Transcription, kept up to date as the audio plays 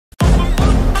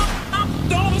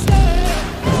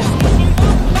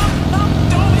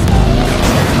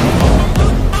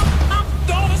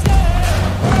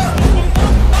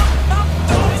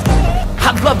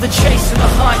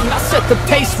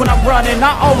when I'm running.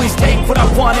 I always take what I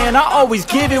want and I always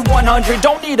give it 100.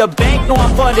 Don't need a bank, no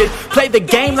I'm funded. Play the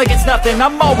game like it's nothing.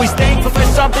 I'm always thankful for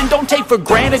something. Don't take for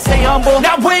granted, stay humble.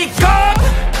 Now wake up,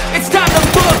 it's time to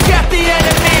look at the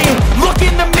enemy. Look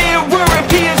in the mirror if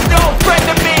he is no friend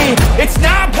to me. It's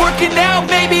not working out,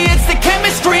 maybe it's the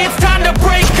chemistry. It's time to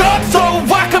break up so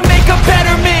I can make a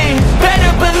better me.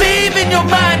 Better believe in your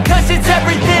mind, cause it's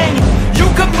everything. You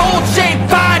can mold, shape,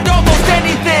 find almost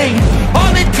anything.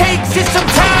 All it takes is some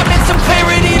time and some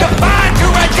clarity to find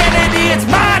your identity. It's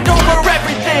mind over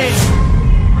everything.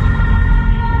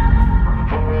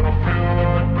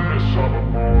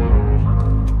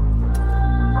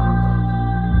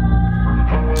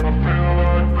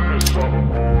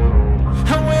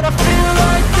 And when I feel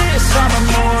like this, I'm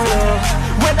immortal.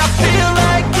 When I feel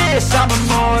like this, I'm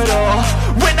immortal.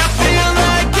 When I feel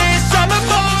like this, I'm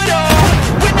immortal.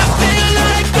 When I feel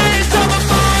like this, I'm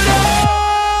immortal.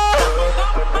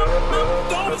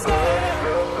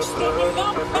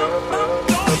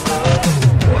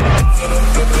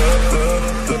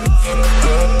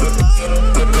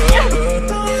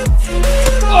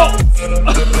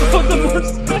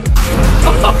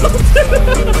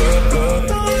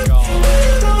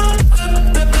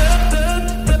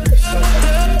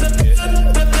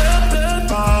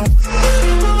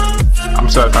 I'm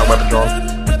certain about weapon draw.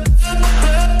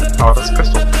 Oh, that's a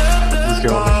pistol. This is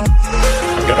killing me.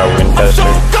 I'm gonna win that shit.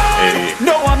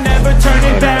 No, I'm never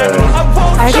turning back. I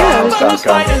won't stop, I'll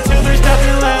fight until there's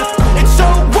nothing left. It's so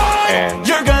what?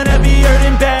 You're gonna be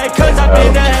hurting bad, cause I've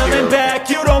been to hell and back.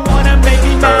 You don't wanna make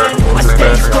me mad. I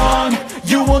stay strong,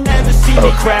 you will never see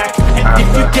me crack. And if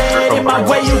you get in my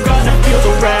way, you